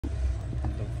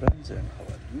friends, and how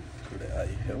are you? Today I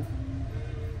have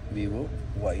Vivo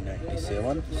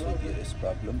Y97. So there is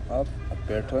problem of a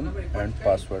pattern and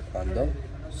password on the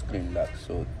screen lock.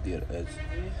 So there is,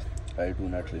 I do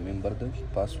not remember the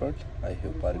password. I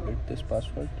have forget this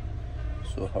password.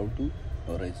 So how to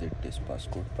reset this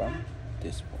passcode from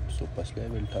this phone? So firstly I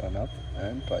will turn up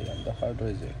and try on the hard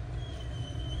reset.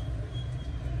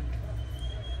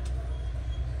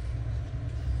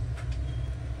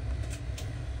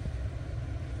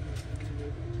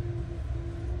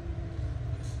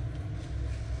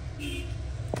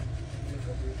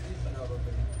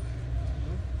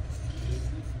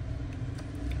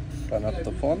 Turn up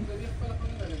the phone.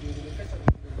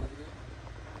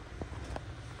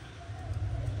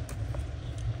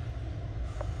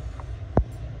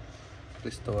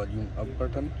 Press the volume up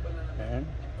button and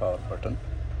power button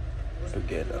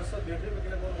together.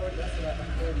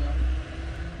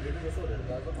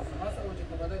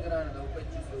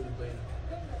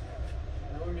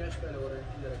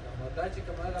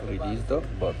 Release the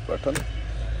back button,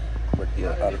 but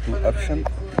there are two options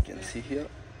you can see here: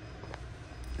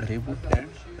 reboot and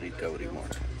recovery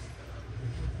mode.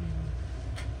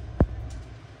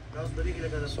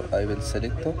 So I will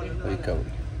select the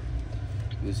recovery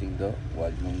using the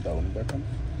volume down button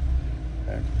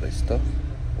and press the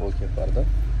OK for the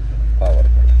power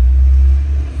button.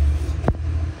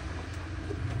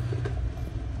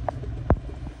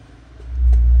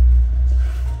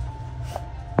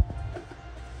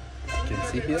 You can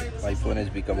see here my phone has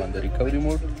become on the recovery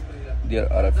mode.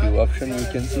 There are a few options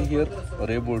you can see here: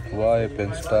 reboot, wipe,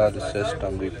 install,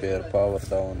 system repair, power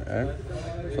down, and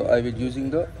so I will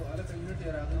using the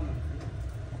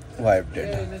wipe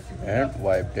data and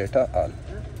wipe data all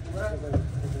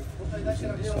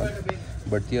using this one.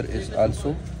 But there is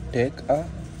also take a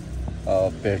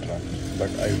pattern, but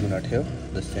I do not have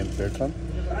the same pattern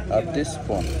of this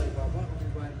phone.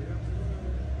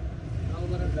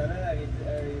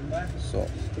 So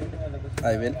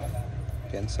I will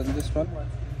cancel this one,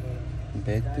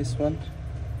 back this one,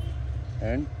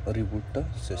 and reboot the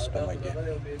system again.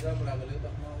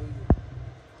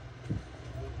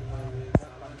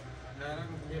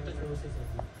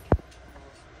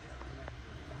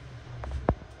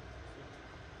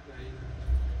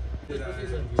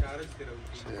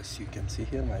 So as you can see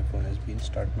here, my phone has been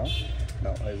started now.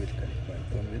 Now I will connect my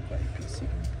phone with my PC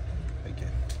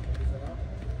again.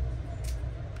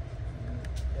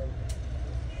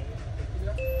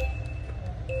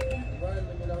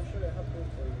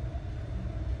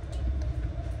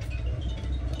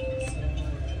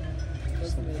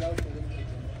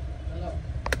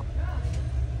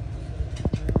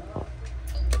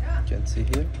 You can see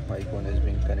here my phone has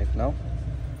been connected now.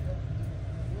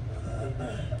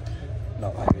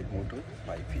 Now I will move to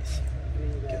my PC.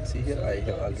 You can see here I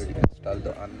have already installed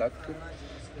the unlocktool.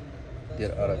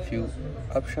 There are a few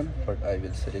options, but I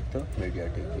will select the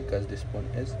MediaTek because this phone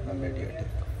is a MediaTek.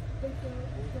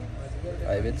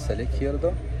 I will select here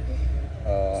the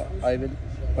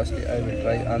firstly I will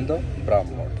try on the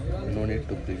BRAM mode. No need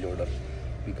to preloader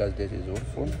because there is old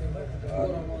phone.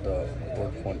 The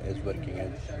old phone is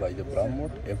working by the BRAM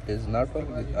mode. If it is not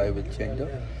working, I will change the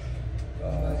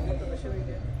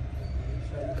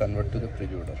convert to the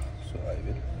preloader. So I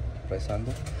will press on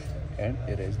the and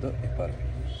erase the FRP.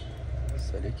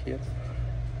 Select here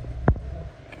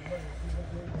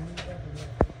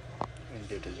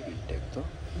and it is will take the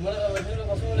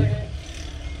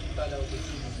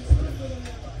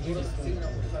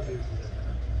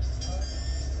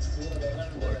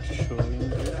what's showing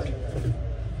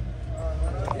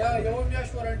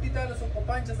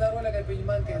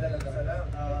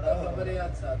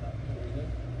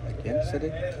again.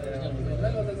 Select.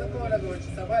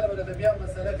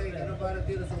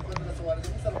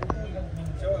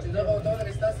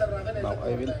 Now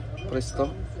I will press the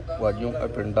volume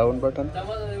up and down button.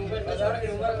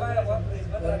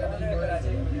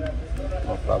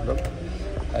 No problem.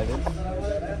 I will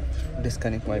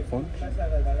disconnect my phone.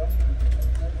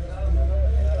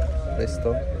 Press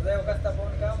the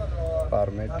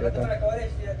format data.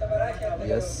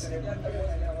 Yes.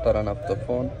 Turn up the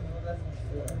phone.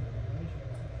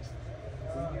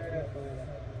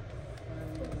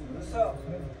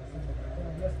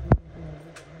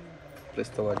 Press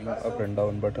the volume up and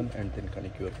down button and then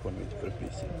connect your phone with your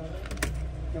PC.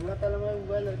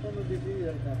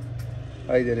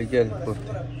 Hi there again.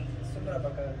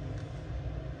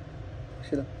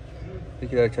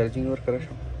 Charging your crash.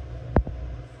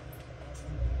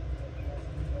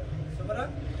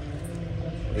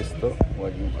 Press the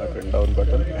volume up and down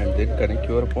button and then connect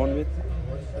your phone with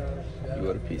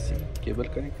your PC. Cable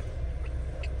connect.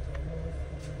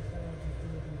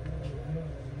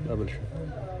 troubleshoot.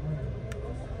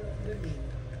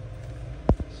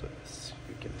 So as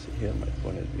you can see here, my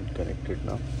phone has been connected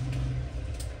now.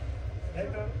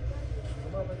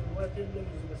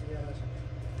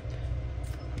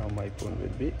 Now my phone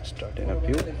will be start in a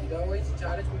few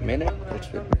minutes.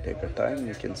 It will take a time.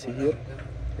 You can see here,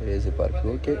 erase a park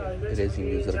okay, erasing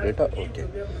user data okay.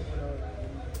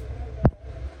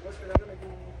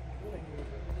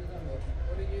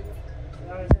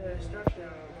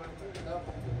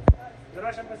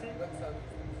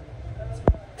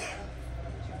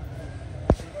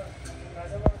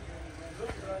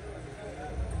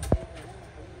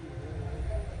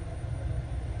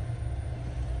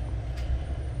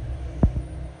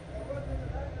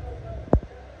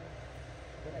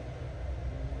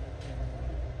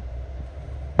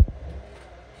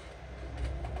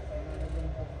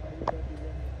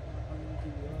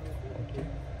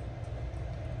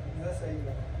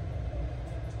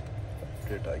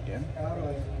 Data again.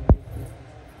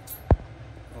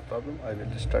 No problem. I will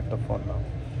restart the phone now.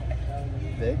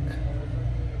 Back.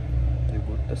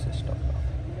 Reboot the system now.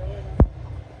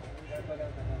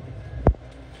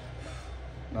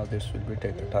 Now this will be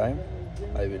take a time.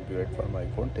 I will be wait for my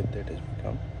phone till that is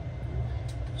become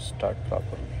start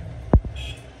properly.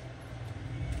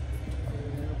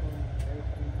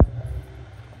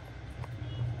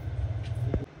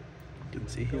 You can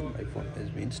see here my phone has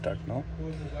been start now.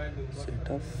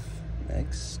 Set up,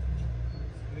 next,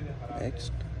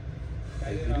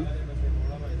 agree.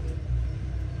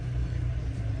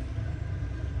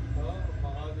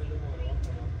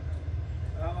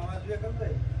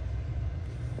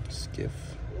 Skip,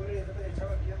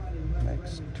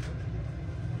 next,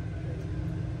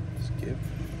 skip,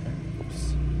 and oops.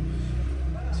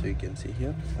 So you can see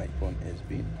here my phone has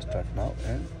been start now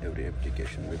and every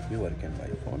application will be working on my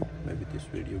phone. Maybe this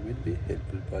video will be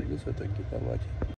helpful for you, so thank you for watching.